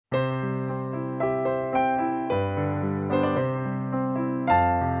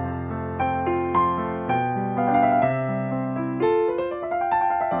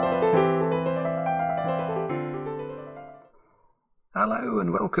Hello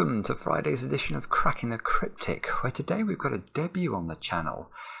and welcome to Friday's edition of Cracking the Cryptic, where today we've got a debut on the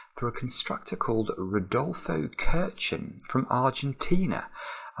channel for a constructor called Rodolfo Kirchen from Argentina.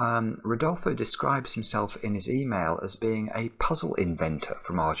 Rodolfo describes himself in his email as being a puzzle inventor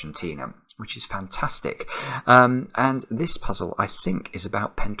from Argentina, which is fantastic. And this puzzle, I think, is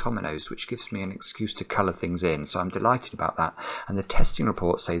about pentominoes, which gives me an excuse to colour things in. So I'm delighted about that. And the testing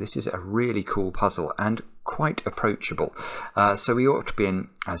reports say this is a really cool puzzle and quite approachable. So we ought to be in,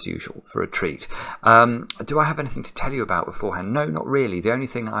 as usual, for a treat. Do I have anything to tell you about beforehand? No, not really. The only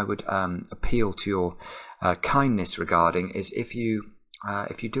thing I would appeal to your kindness regarding is if you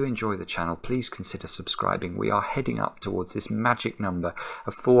do enjoy the channel, please consider subscribing. We are heading up towards this magic number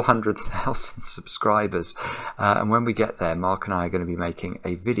of 400,000 subscribers. And when we get there, Mark and I are going to be making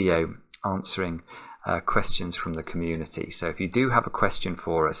a video answering questions from the community. So if you do have a question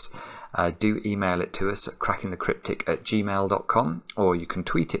for us, do email it to us at crackingthecryptic@gmail.com, or you can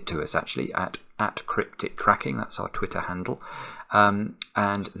tweet it to us actually at crypticcracking. That's our Twitter handle.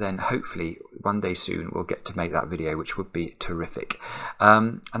 And then hopefully one day soon we'll get to make that video, which would be terrific.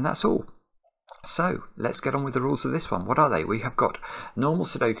 And that's all. So let's get on with the rules of this one. What are they? We have got normal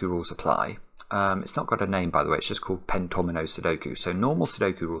Sudoku rules apply. It's not got a name, by the way. It's just called pentomino Sudoku. So normal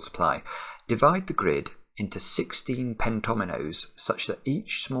Sudoku rules apply. Divide the grid into 16 pentominoes such that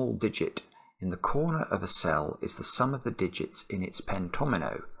each small digit in the corner of a cell is the sum of the digits in its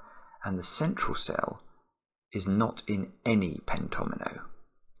pentomino, and the central cell is not in any pentomino.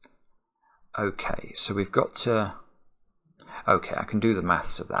 Okay, so we've got to... Okay, I can do the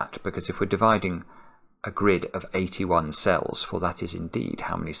maths of that, because if we're dividing a grid of 81 cells, for that is indeed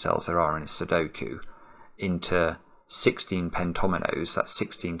how many cells there are in a Sudoku, into 16 pentominoes, that's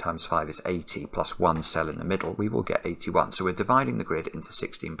 16 times 5 is 80, plus one cell in the middle, we will get 81. So we're dividing the grid into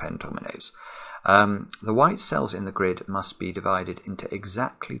 16 pentominoes. The white cells in the grid must be divided into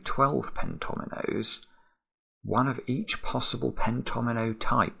exactly 12 pentominoes, one of each possible pentomino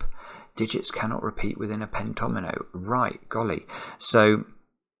type. Digits cannot repeat within a pentomino. Right, golly. So,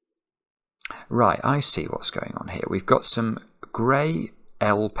 right, I see what's going on here. We've got some grey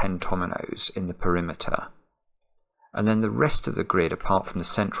L pentominoes in the perimeter, and then the rest of the grid, apart from the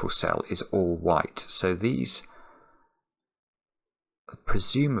central cell, is all white. So these,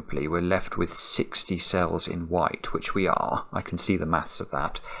 presumably, we're left with 60 cells in white, which we are. I can see the maths of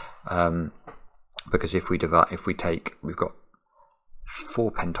that. Because if we take, we've got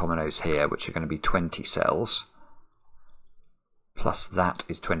 4 pentominoes here, which are going to be 20 cells, plus that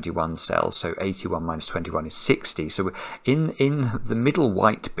is 21 cells, so 81 minus 21 is 60. So in the middle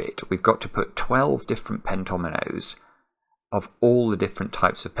white bit, we've got to put 12 different pentominoes of all the different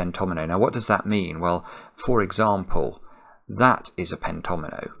types of pentomino. Now, what does that mean? Well, for example, that is a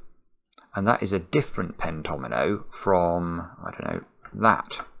pentomino, and that is a different pentomino from, I don't know,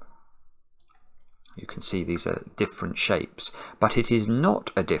 that. You can see these are different shapes, but it is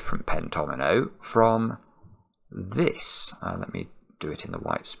not a different pentomino from this. Let me do it in the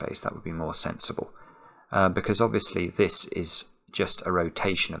white space, that would be more sensible, because obviously this is just a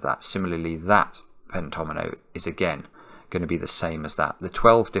rotation of that. Similarly, that pentomino is again going to be the same as that. The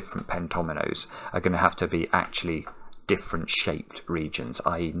 12 different pentominoes are going to have to be actually different shaped regions,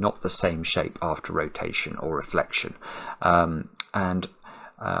 i.e. not the same shape after rotation or reflection.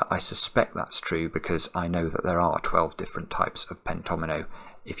 I suspect that's true because I know that there are 12 different types of pentomino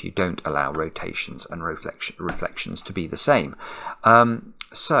if you don't allow rotations and reflections to be the same. And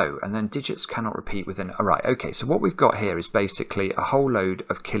then digits cannot repeat within... All right, okay, so what we've got here is basically a whole load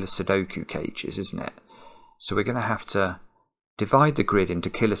of killer Sudoku cages, isn't it? So we're going to have to divide the grid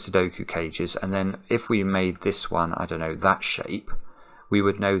into killer Sudoku cages, and then if we made this one, I don't know, that shape, we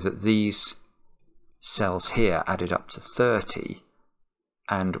would know that these cells here added up to 30,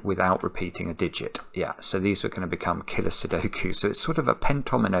 and without repeating a digit. Yeah, so these are going to become killer Sudoku. So it's sort of a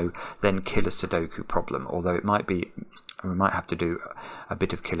pentomino then killer Sudoku problem, although it might be, we might have to do a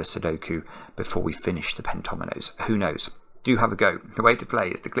bit of killer Sudoku before we finish the pentominoes. Who knows? Do have a go. The way to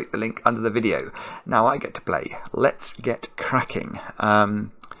play is to click the link under the video. Now I get to play. Let's get cracking.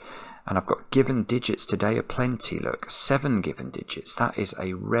 And I've got given digits today aplenty. Look, 7 given digits. That is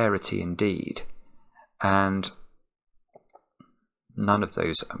a rarity indeed. And none of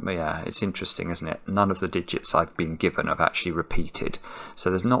those, yeah, it's interesting, isn't it? None of the digits I've been given have actually repeated. So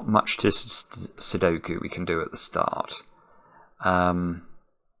there's not much to Sudoku we can do at the start. 1,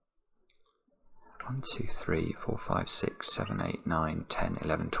 2, 3, 4, 5, 6, 7, 8, 9, 10,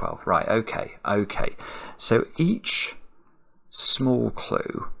 11, 12. Right, okay, okay. So each small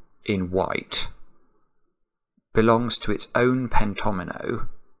clue in white belongs to its own pentomino.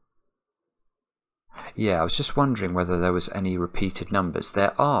 Yeah, I was just wondering whether there was any repeated numbers.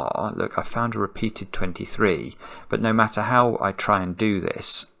 There are. Look, I found a repeated 23, but no matter how I try and do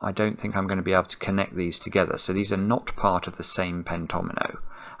this, I don't think I'm going to be able to connect these together. So these are not part of the same pentomino.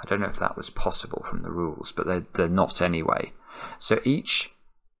 I don't know if that was possible from the rules, but they're not anyway. So each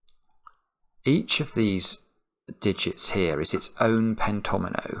of these digits here is its own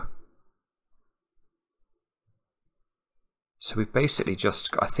pentomino. So we've basically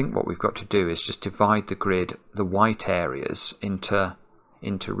just, I think what we've got to do is just divide the grid, the white areas,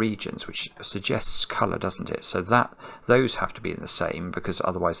 into regions, which suggests colour, doesn't it? So that those have to be in the same, because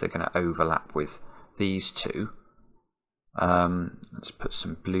otherwise they're going to overlap with these two. Let's put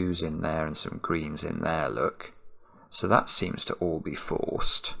some blues in there and some greens in there, look. So that seems to all be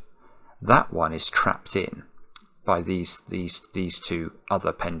forced. That one is trapped in by these two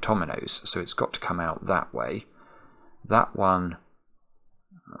other pentominoes, so it's got to come out that way. That one,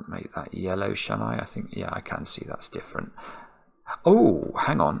 I'll make that yellow, shall I? I think, yeah, I can see that's different. Oh,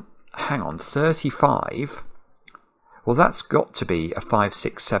 hang on, 35. Well, that's got to be a 5,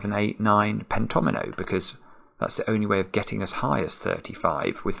 6, 7, 8, 9 pentomino, because that's the only way of getting as high as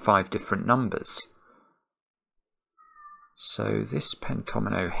 35 with 5 different numbers. So this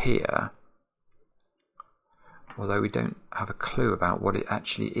pentomino here, although we don't have a clue about what it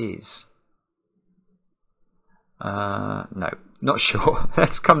actually is. No, not sure.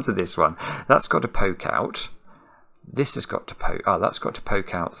 Let's come to this one. That's got to poke out. This has got to poke. Oh, that's got to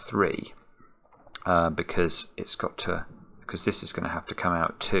poke out 3 because it's got to. Because this is going to have to come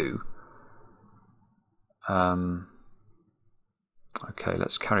out 2. Okay,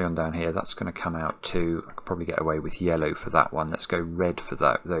 let's carry on down here. That's going to come out 2. I could probably get away with yellow for that one. Let's go red for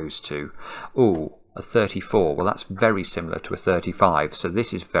those two. Oh, a 34. Well, that's very similar to a 35. So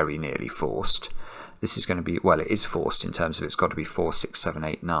this is very nearly forced. This is going to be, well, it is forced in terms of it's got to be 4, 6, 7,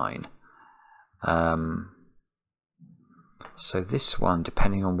 8, 9. So this one,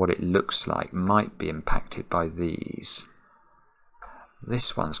 depending on what it looks like, might be impacted by these.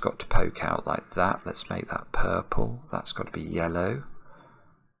 This one's got to poke out like that. Let's make that purple. That's got to be yellow.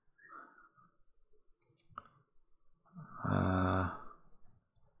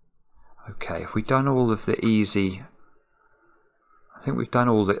 Okay, if we've done all of the easy... I think we've done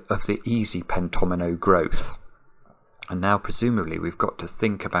all of the easy pentomino growth, and now presumably we've got to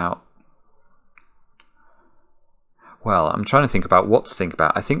think about, well, I'm trying to think about what to think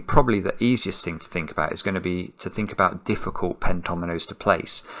about. I think probably the easiest thing to think about is going to be to think about difficult pentominoes to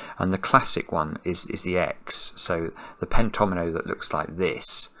place, and the classic one is the X. So the pentomino that looks like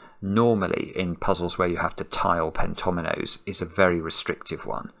this, normally in puzzles where you have to tile pentominoes, is a very restrictive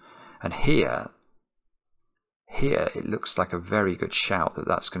one, and here it looks like a very good shout that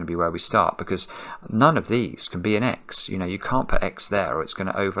that's going to be where we start, because none of these can be an X. You know, you can't put X there or it's going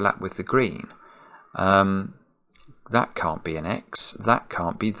to overlap with the green. That can't be an X. That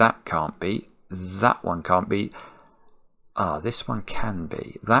can't be. That can't be. That one can't be. Ah, this one can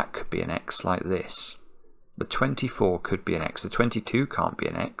be. That could be an X like this. The 24 could be an X. The 22 can't be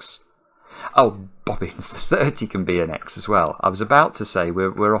an X. Oh, bobbins, the 30 can be an X as well. I was about to say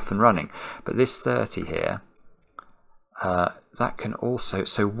we're off and running, but this 30 here, that can also,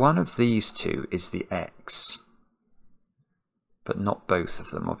 so one of these two is the X, but not both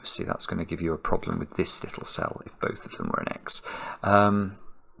of them. Obviously that's going to give you a problem with this little cell if both of them were an X.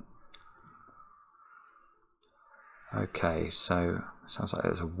 Okay, so sounds like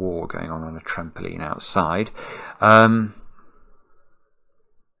there's a war going on a trampoline outside.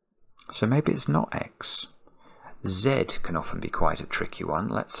 So maybe it's not X. Z can often be quite a tricky one.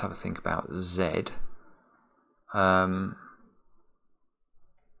 Let's have a think about Z.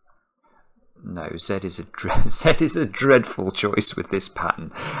 No, Z is a dreadful choice with this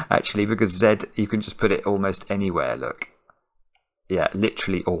pattern, actually, because Z, you can just put it almost anywhere, look. Yeah,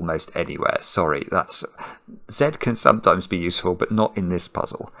 literally almost anywhere. Sorry, that's... Z can sometimes be useful, but not in this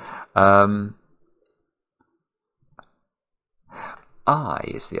puzzle. I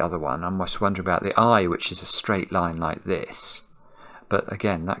is the other one. I'm just wondering about the I, which is a straight line like this. But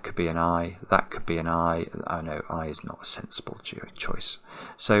again, that could be an I, that could be an I. Oh no, I is not a sensible choice.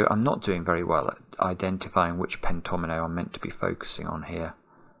 So I'm not doing very well at identifying which pentomino I'm meant to be focusing on here.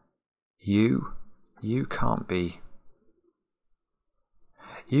 You can't be...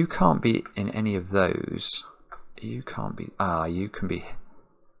 You can't be in any of those. You can't be... Ah, you can be...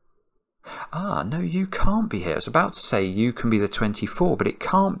 Ah, no, you can't be here. I was about to say you can be the 24, but it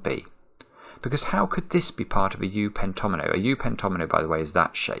can't be. Because how could this be part of a U pentomino? A U pentomino, by the way, is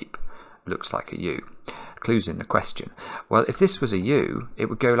that shape. Looks like a U. Clues in the question. Well, if this was a U, it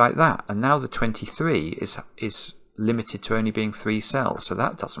would go like that. And now the 23 is limited to only being 3 cells, so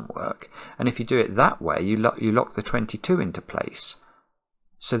that doesn't work. And if you do it that way, you lock the 22 into place.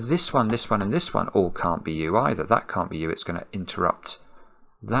 So this one, and this one all can't be U either. That can't be U. It's going to interrupt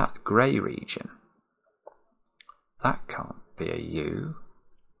that grey region. That can't be a U.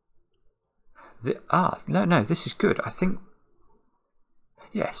 No, this is good. I think,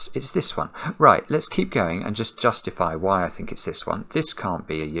 yes, it's this one. Right, let's keep going and just justify why I think it's this one. This can't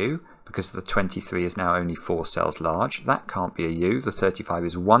be a U because the 23 is now only 4 cells large. That can't be a U. The 35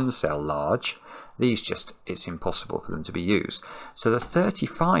 is 1 cell large. These just, it's impossible for them to be U's. So the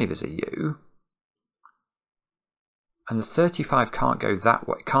 35 is a U. And the 35 can't go that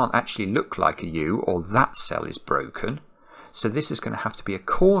way. It can't actually look like a U, or that cell is broken. So this is going to have to be a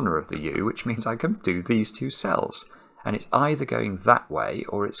corner of the U, which means I can do these 2 cells. And it's either going that way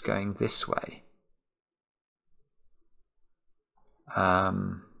or it's going this way.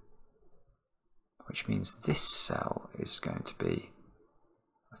 Which means this cell is going to be,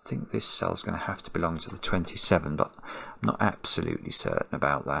 I think this cell is going to have to belong to the 27, but I'm not absolutely certain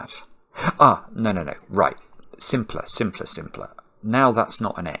about that. No. Right. Simpler. Now that's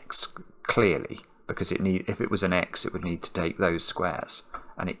not an X, clearly, because if it was an X, it would need to take those squares,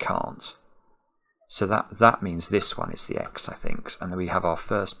 and it can't. So that means this one is the X, I think. And then we have our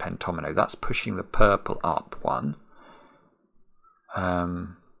first pentomino. That's pushing the purple up one.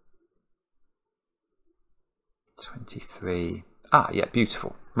 23. Yeah,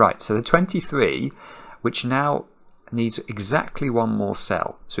 beautiful. Right, so the 23, which now needs exactly 1 more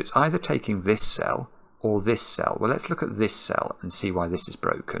cell. So it's either taking this cell or this cell. Well, let's look at this cell and see why this is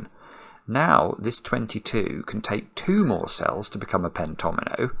broken. Now, this 22 can take 2 more cells to become a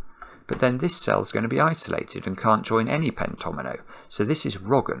pentomino, but then this cell is going to be isolated and can't join any pentomino. So this is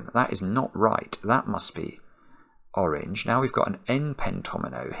wrong. That is not right. That must be orange. Now we've got an N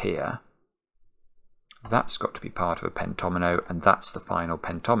pentomino here. That's got to be part of a pentomino, and that's the final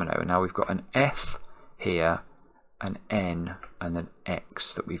pentomino. And now we've got an F here, an N, and an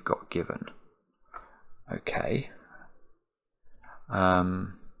X that we've got given. Okay.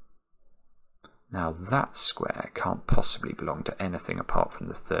 Now that square can't possibly belong to anything apart from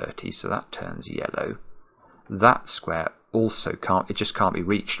the 30, so that turns yellow. That square also can't, it just can't be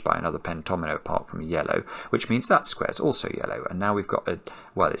reached by another pentomino apart from yellow, which means that square is also yellow. And now we've got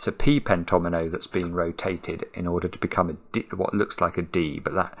it's a P pentomino that's being rotated in order to become a D, what looks like a D,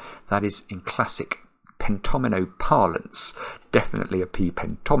 but that is in classic pentomino parlance definitely a P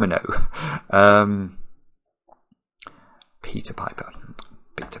pentomino. Peter Piper,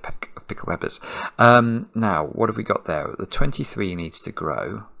 Peter Peck of Picklewebbers. Now, what have we got there? The 23 needs to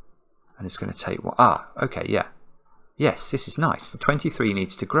grow, and it's going to take what? Okay, yeah. Yes, this is nice. The 23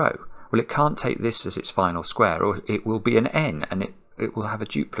 needs to grow. Well, it can't take this as its final square, or it will be an N, and it will have a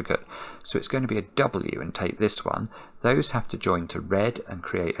duplicate. So it's going to be a W and take this one. Those have to join to red and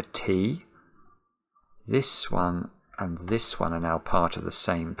create a T. This one and this one are now part of the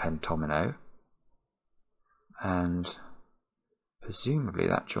same pentomino. And presumably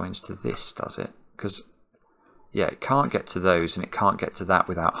that joins to this, does it? Because, yeah, it can't get to those and it can't get to that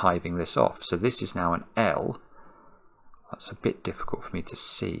without hiving this off. So this is now an L. That's a bit difficult for me to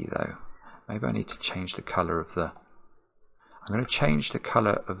see, though. Maybe I need to change the colour of the... I'm going to change the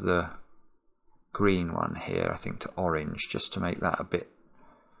colour of the green one here, I think, to orange, just to make that a bit...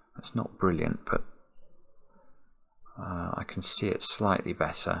 It's not brilliant, but I can see it slightly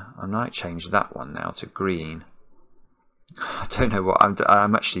better. I might change that one now to green. I don't know what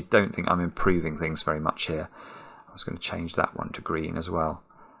I'm actually don't think I'm improving things very much here. I was going to change that one to green as well.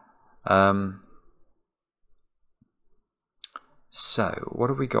 So what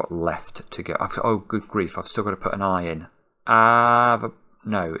have we got left to go? Oh, good grief! I've still got to put an eye in.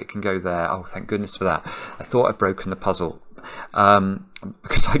 No, it can go there. Oh, thank goodness for that. I thought I'd broken the puzzle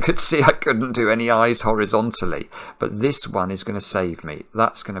because I could see I couldn't do any eyes horizontally. But this one is going to save me.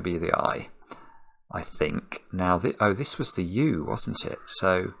 That's going to be the eye, I think. Now, this was the U, wasn't it?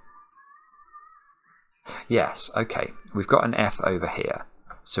 So, yes, okay. We've got an F over here.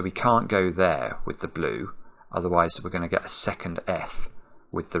 So we can't go there with the blue. Otherwise, we're going to get a second F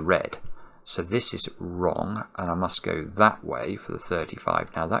with the red. So this is wrong, and I must go that way for the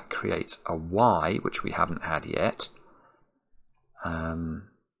 35. Now that creates a Y, which we haven't had yet.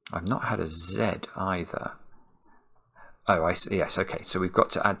 I've not had a Z either. Oh, I see. Yes, okay. So we've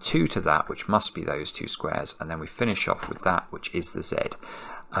got to add 2 to that, which must be those 2 squares, and then we finish off with that, which is the Z.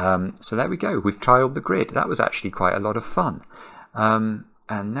 So there we go. We've trialed the grid. That was actually quite a lot of fun. And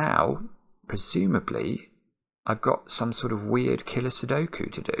now, presumably, I've got some sort of weird killer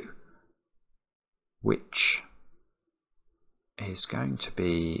Sudoku to do, which is going to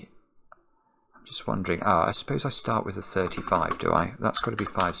be... I'm just wondering, I suppose I start with a 35, do I? That's got to be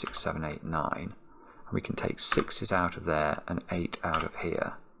 5, 6, 7, 8, 9. And we can take 6s out of there and 8 out of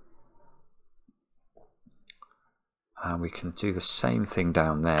here. And we can do the same thing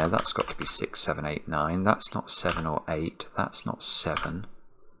down there. That's got to be 6, 7, 8, 9. That's not 7 or 8. That's not 7.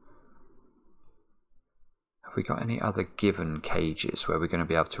 Have we got any other given cages where we're going to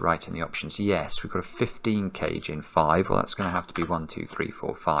be able to write in the options? Yes, we've got a 15 cage in 5. Well, that's going to have to be 1, 2, 3,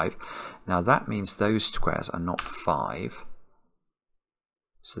 4, 5. Now that means those squares are not 5.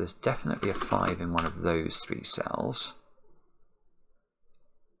 So there's definitely a 5 in one of those 3 cells.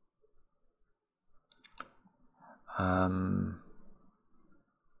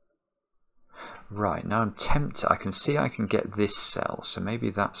 Right, now I'm tempted. I can see I can get this cell, so maybe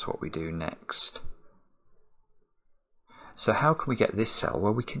that's what we do next. So how can we get this cell?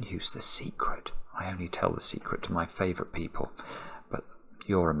 Well, we can use the secret. I only tell the secret to my favourite people, but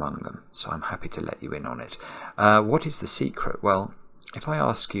you're among them, so I'm happy to let you in on it. What is the secret? Well, if I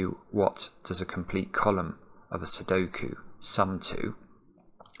ask you what does a complete column of a Sudoku sum to,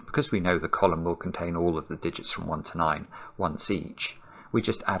 because we know the column will contain all of the digits from 1 to 9 once each, we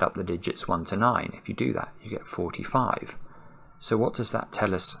just add up the digits 1 to 9. If you do that, you get 45. So what does that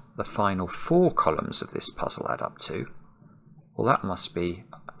tell us the final 4 columns of this puzzle add up to? Well, that must be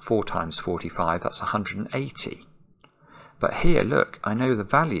 4 times 45, that's 180. But here, look, I know the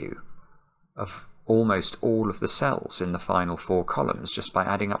value of almost all of the cells in the final 4 columns just by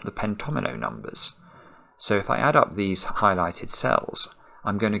adding up the pentomino numbers. So if I add up these highlighted cells,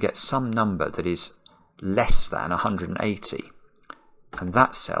 I'm going to get some number that is less than 180. And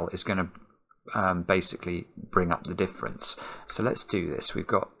that cell is going to basically bring up the difference. So let's do this. We've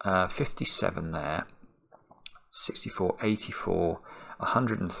got 57 there, 64, 84,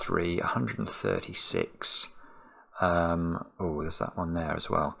 103, 136. Oh, there's that one there as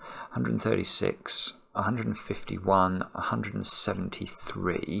well. 136, 151,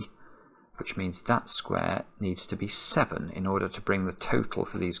 173. Which means that square needs to be 7 in order to bring the total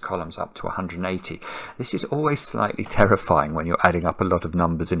for these columns up to 180. This is always slightly terrifying when you're adding up a lot of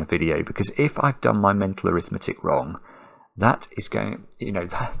numbers in a video, because if I've done my mental arithmetic wrong, that is going,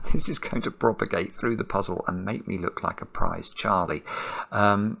 this is going to propagate through the puzzle and make me look like a prize Charlie.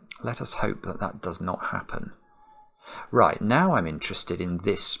 Let us hope that that does not happen. Right, now I'm interested in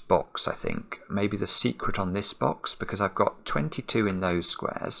this box, I think. Maybe the secret on this box, because I've got 22 in those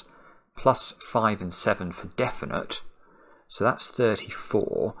squares, plus 5 and 7 for definite, so that's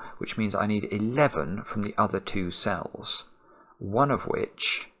 34, which means I need 11 from the other 2 cells, one of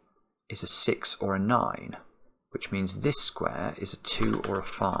which is a 6 or a 9, which means this square is a 2 or a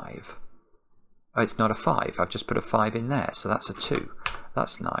 5. Oh, it's not a 5, I've just put a 5 in there, so that's a 2.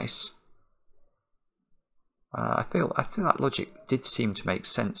 That's nice. I feel that logic did seem to make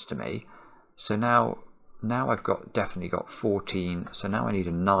sense to me, so now I've definitely got 14, so now I need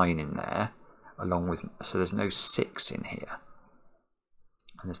a 9 in there, along with, so there's no 6 in here.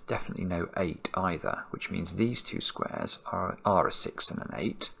 And there's definitely no 8 either, which means these 2 squares are a 6 and an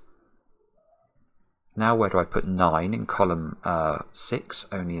 8. Now where do I put 9? In column 6,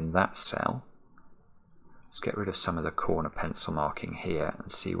 only in that cell. Let's get rid of some of the corner pencil marking here and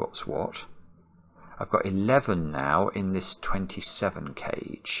see what's what. I've got 11 now in this 27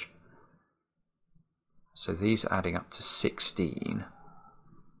 cage. So these are adding up to 16.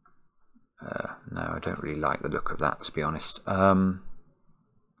 No, I don't really like the look of that, to be honest. I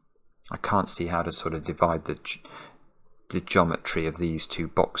can't see how to sort of divide the geometry of these 2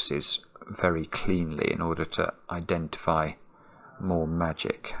 boxes very cleanly in order to identify more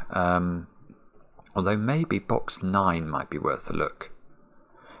magic. Although maybe box 9 might be worth a look.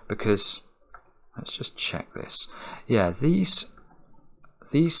 Because, let's just check this. Yeah, these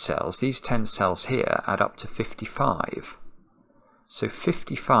cells, these 10 cells here, add up to 55. So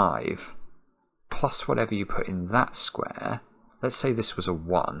 55 plus whatever you put in that square, let's say this was a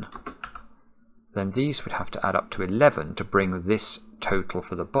 1, then these would have to add up to 11 to bring this total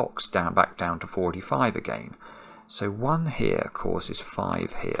for the box back down to 45 again. So 1 here causes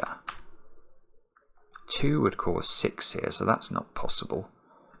 5 here. 2 would cause 6 here, so that's not possible.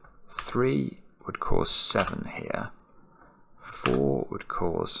 3 would cause 7 here. 4 would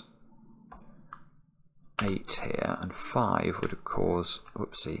cause 8 here, and 5 would cause,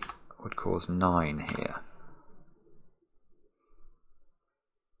 whoopsie, would cause 9 here.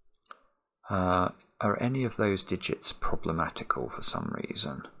 Are any of those digits problematical for some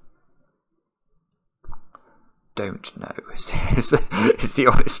reason? Don't know is the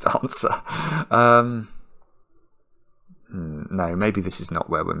honest answer. No, maybe this is not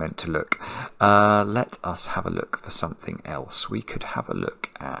where we're meant to look. Let us have a look for something else. We could have a look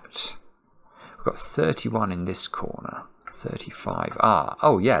at... We've got 31 in this corner. 35. Ah,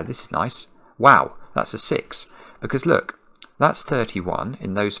 oh yeah, this is nice. Wow, that's a 6. Because look, that's 31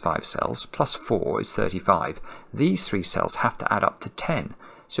 in those 5 cells, plus 4 is 35. These 3 cells have to add up to 10.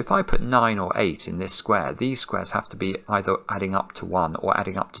 So if I put 9 or 8 in this square, these squares have to be either adding up to 1 or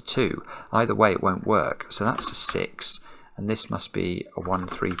adding up to 2. Either way, it won't work. So that's a 6. And this must be a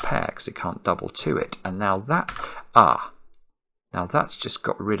 1-3 pair because it can't double to it. And now that, now that's just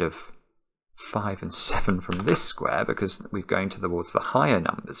got rid of 5 and 7 from this square because we're going towards the higher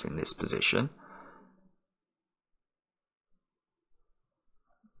numbers in this position.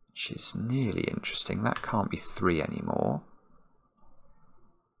 Which is nearly interesting. That can't be 3 anymore.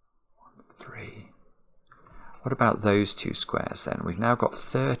 3. What about those 2 squares then? We've now got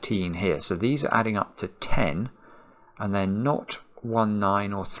 13 here. So these are adding up to 10. And they're not 1,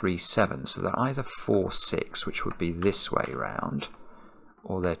 9 or 3, 7. So they're either 4, 6, which would be this way round.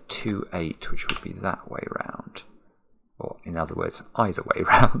 Or they're 2, 8, which would be that way round. Or in other words, either way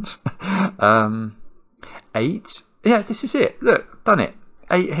round. 8. Yeah, this is it. Look, done it.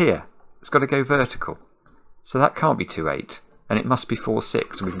 8 here. It's got to go vertical. So that can't be 2, 8. And it must be 4,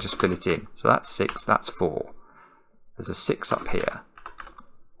 6. And we can just fill it in. So that's 6, that's 4. There's a 6 up here.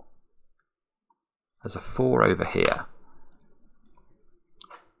 There's a 4 over here.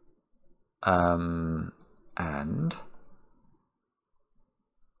 And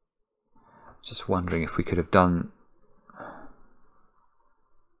just wondering if we could have done.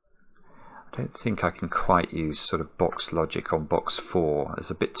 I don't think I can quite use sort of box logic on box 4.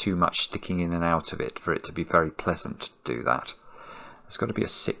 There's a bit too much sticking in and out of it for it to be very pleasant to do that. There's got to be a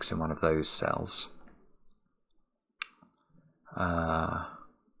 6 in one of those cells. I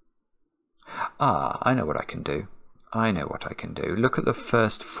know what I can do. Look at the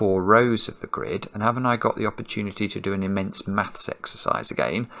first 4 rows of the grid, and haven't I got the opportunity to do an immense maths exercise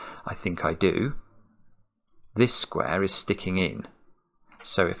again? I think I do. This square is sticking in.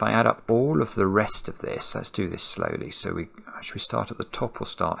 So if I add up all of the rest of this, let's do this slowly. So should we start at the top or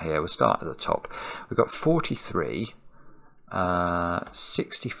start here? We'll start at the top. We've got 43,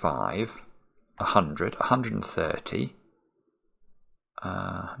 65, 100, 130,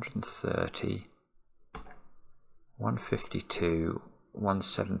 130, 152,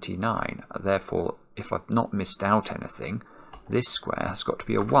 179. Therefore, if I've not missed out anything, this square has got to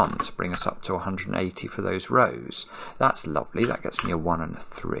be a 1 to bring us up to 180 for those rows. That's lovely. That gets me a 1 and a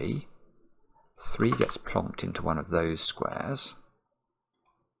 3. 3 gets plonked into one of those squares.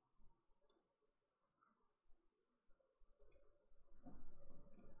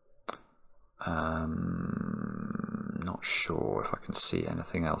 Not sure if I can see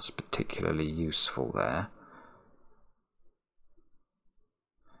anything else particularly useful there.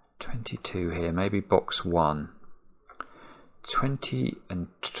 22 here, maybe box 1. 20 and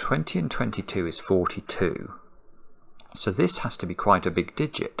 22 is 42. So this has to be quite a big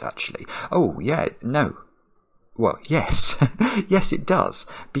digit, actually. Oh, yeah, no. Well, yes. Yes, it does.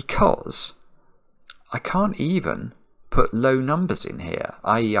 Because I can't even put low numbers in here.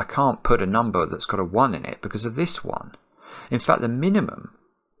 I.e., I can't put a number that's got a 1 in it because of this one. In fact, the minimum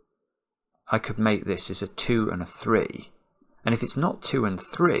I could make this is a 2 and a 3. And if it's not 2 and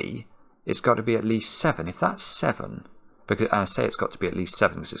 3, it's got to be at least 7. If that's 7, because and I say it's got to be at least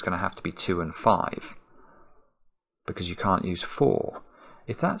 7 because it's going to have to be 2 and 5. Because you can't use 4.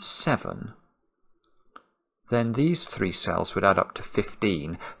 If that's 7, then these 3 cells would add up to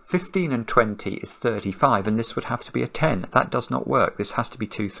 15. 15 and 20 is 35, and this would have to be a 10. That does not work. This has to be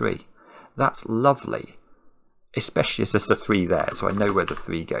 2, 3. That's lovely. Especially as there's a 3 there, so I know where the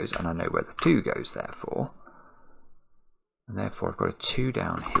 3 goes, and I know where the 2 goes, therefore. And therefore I've got a 2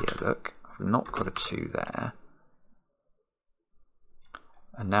 down here, look. I've not got a 2 there.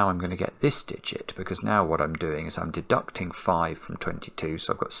 And now I'm going to get this digit, because now what I'm doing is I'm deducting 5 from 22,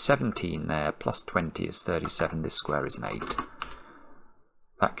 so I've got 17 there, plus 20 is 37, this square is an 8.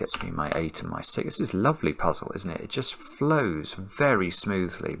 That gets me my 8 and my 6. This is a lovely puzzle, isn't it? It just flows very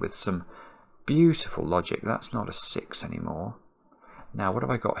smoothly with some beautiful logic. That's not a 6 anymore. Now what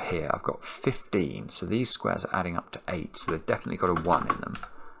have I got here? I've got 15, so these squares are adding up to 8, so they've definitely got a 1 in them.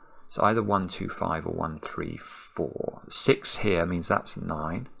 So either 1, 2, 5 or 1, 3, 4. 6 here means that's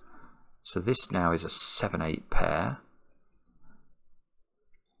 9. So this now is a 7, 8 pair.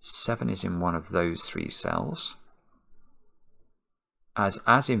 7 is in one of those 3 cells.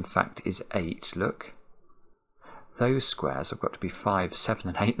 As in fact is 8, look. Those squares have got to be 5, 7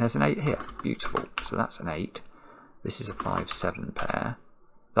 and 8. There's an 8 here. Beautiful. So that's an 8. This is a 5, 7 pair.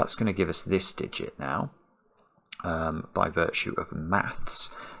 That's going to give us this digit now. By virtue of maths.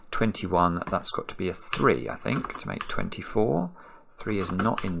 21, that's got to be a 3, I think, to make 24. 3 is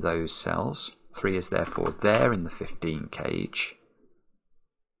not in those cells. 3 is therefore there in the 15 cage.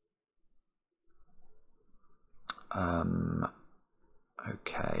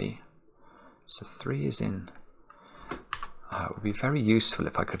 Okay, so 3 is in. It would be very useful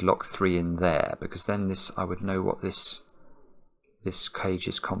if I could lock 3 in there, because then this I would know what this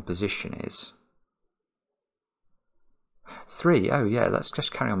cage's composition is. 3, oh yeah, let's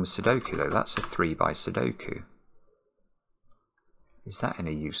just carry on with Sudoku though. That's a 3 by Sudoku. Is that in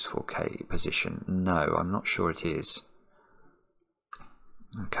a useful position? No, I'm not sure it is.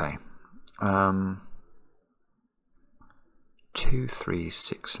 Okay. 2, 3,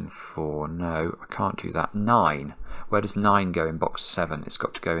 6 and 4. No, I can't do that. 9. Where does 9 go in box 7? It's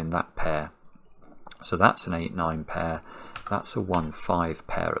got to go in that pair. So that's an 8, 9 pair. That's a 1, 5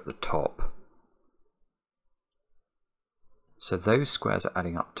 pair at the top. So those squares are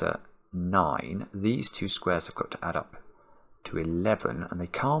adding up to 9. These two squares have got to add up to 11, and they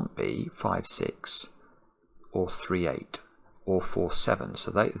can't be 5, 6 or 3, 8 or 4, 7.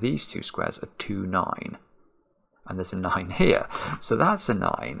 So these two squares are 2, 9. And there's a 9 here. So that's a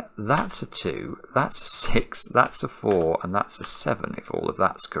 9, that's a 2, that's a 6, that's a 4, and that's a 7, if all of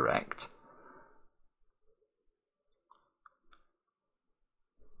that's correct.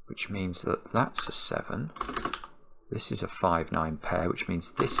 Which means that that's a 7. This is a 5, 9 pair, which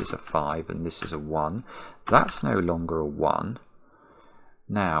means this is a 5 and this is a 1. That's no longer a 1.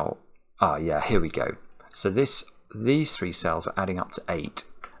 Now, yeah, here we go. So these 3 cells are adding up to 8.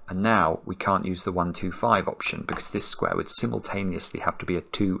 And now we can't use the 1, 2, 5 option, because this square would simultaneously have to be a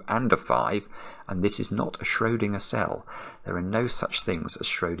 2 and a 5, and this is not a Schrödinger cell. There are no such things as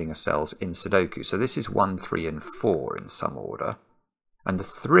Schrödinger cells in Sudoku. So this is 1, 3 and 4 in some order. And the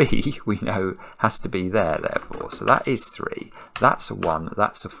 3 we know has to be there, therefore. So that is 3. That's a 1,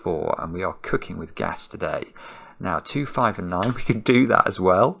 that's a 4, and we are cooking with gas today. Now 2, 5 and 9, we can do that as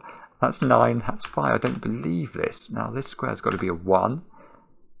well. That's 9, that's 5. I don't believe this. Now this square's got to be a 1.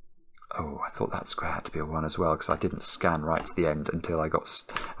 Oh, I thought that square had to be a 1 as well, because I didn't scan right to the end until I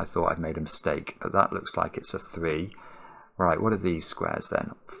thought I'd made a mistake. But that looks like it's a 3. Right, what are these squares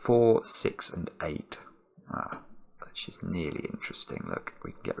then? 4, 6 and 8. Which is nearly interesting. Look,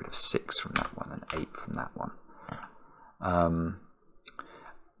 we can get rid of 6 from that one and 8 from that one.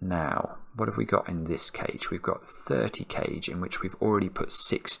 Now, what have we got in this cage? We've got 30 cage, in which we've already put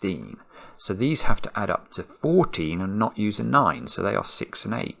 16. So these have to add up to 14 and not use a 9. So they are 6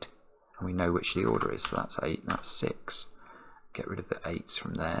 and 8. And we know which the order is. So that's 8 and that's 6. Get rid of the 8s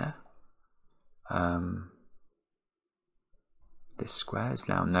from there. This square is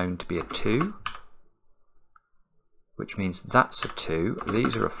now known to be a 2. Which means that's a 2.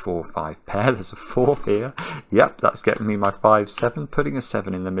 These are a 4, 5 pair. There's a 4 here. Yep, that's getting me my 5, 7. Putting a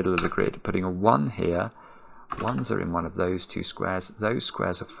 7 in the middle of the grid. Putting a 1 here. 1s are in one of those two squares. Those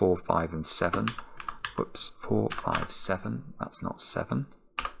squares are 4, 5 and 7. Whoops, 4, 5, 7. That's not 7.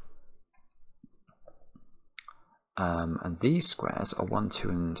 And these squares are 1, 2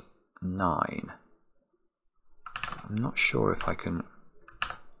 and 9. I'm not sure if I can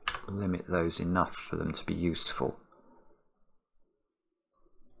limit those enough for them to be useful.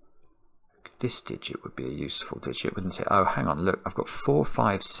 This digit would be a useful digit, wouldn't it? Oh, hang on, look, I've got 4,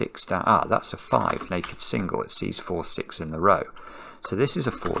 5, 6 down. That's a 5 naked single. It sees 4, 6 in the row. So this is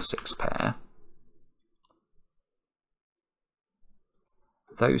a 4, 6 pair.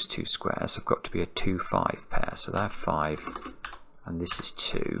 Those two squares have got to be a 2, 5 pair. So they're 5 and this is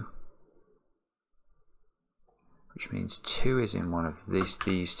 2. Which means 2 is in one of these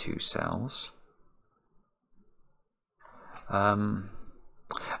two cells.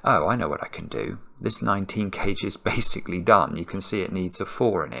 Oh, I know what I can do. This 19 cage is basically done. You can see it needs a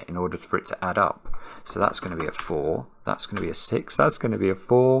 4 in it in order for it to add up. So that's going to be a 4. That's going to be a 6. That's going to be a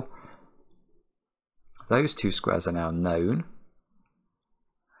 4. Those two squares are now known.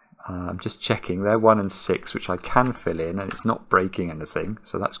 I'm just checking. They're 1 and 6, which I can fill in, and it's not breaking anything,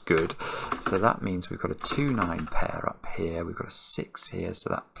 so that's good. So that means we've got a 2, 9 pair up here. We've got a 6 here, so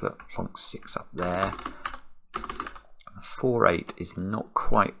that plonks 6 up there. 4, 8 is not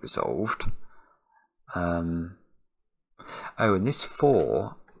quite resolved. Oh, and this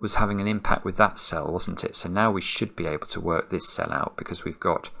 4 was having an impact with that cell, wasn't it? So now we should be able to work this cell out, because we've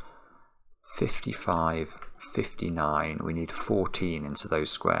got 55, 59, we need 14 into those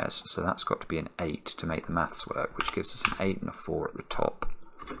squares, so that's got to be an 8 to make the maths work, which gives us an 8 and a 4 at the top.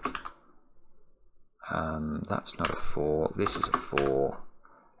 That's not a 4, this is a 4.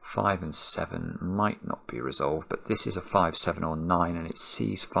 5 and 7 might not be resolved, but this is a 5, 7 or 9 and it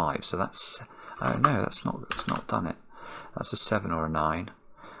sees 5, so that's, oh no, that's not done it. That's a 7 or a 9.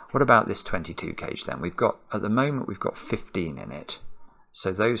 What about this 22 cage then? We've got, at the moment we've got 15 in it.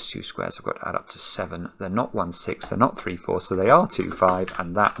 So those 2 squares I've got to add up to 7. They're not 1, 6, they're not 3, 4, so they are 2, 5,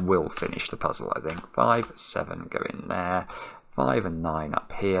 and that will finish the puzzle, I think. 5, 7 go in there, 5 and 9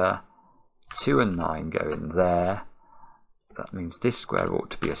 up here, 2 and 9 go in there. That means this square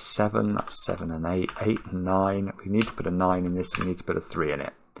ought to be a 7, that's 7 and 8, 8 and 9. We need to put a 9 in this, we need to put a 3 in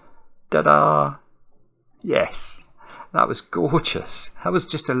it. Ta-da! Yes! That was gorgeous. That was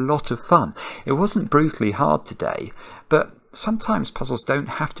just a lot of fun. It wasn't brutally hard today, but sometimes puzzles don't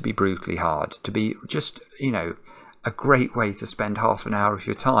have to be brutally hard to be just, you know, a great way to spend half an hour of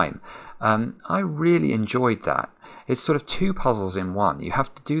your time. I really enjoyed that. It's sort of 2 puzzles in one. You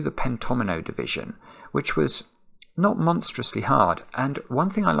have to do the pentomino division, which was not monstrously hard, and one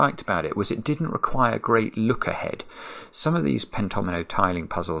thing I liked about it was it didn't require great look ahead. Some of these pentomino tiling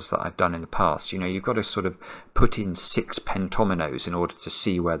puzzles that I've done in the past, you know, you've got to sort of put in 6 pentominoes in order to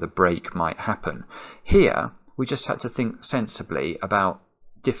see where the break might happen. Here we just had to think sensibly about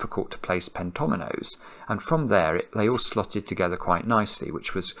difficult to place pentominoes, and from there they all slotted together quite nicely,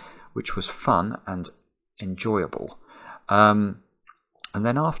 which was fun and enjoyable. And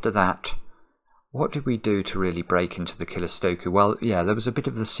then after that, what did we do to really break into the killer SUDOKU? Well, yeah, there was a bit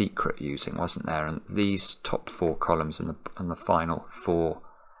of the secret using, wasn't there? And these top 4 columns and the final 4,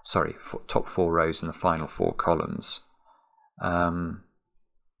 sorry, top 4 rows and the final 4 columns. And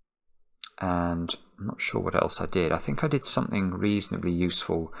I'm not sure what else I did. I think I did something reasonably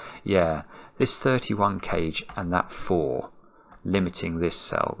useful. Yeah, this 31 cage and that 4 limiting this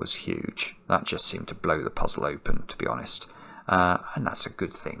cell was huge. That just seemed to blow the puzzle open, to be honest. And that's a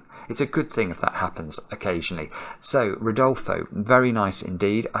good thing. It's a good thing if that happens occasionally. So, Rodolfo, very nice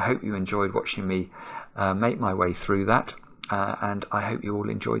indeed. I hope you enjoyed watching me make my way through that. And I hope you all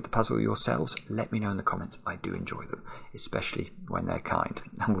enjoyed the puzzle yourselves. Let me know in the comments. I do enjoy them, especially when they're kind.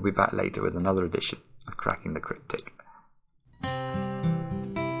 And we'll be back later with another edition of Cracking the Cryptic.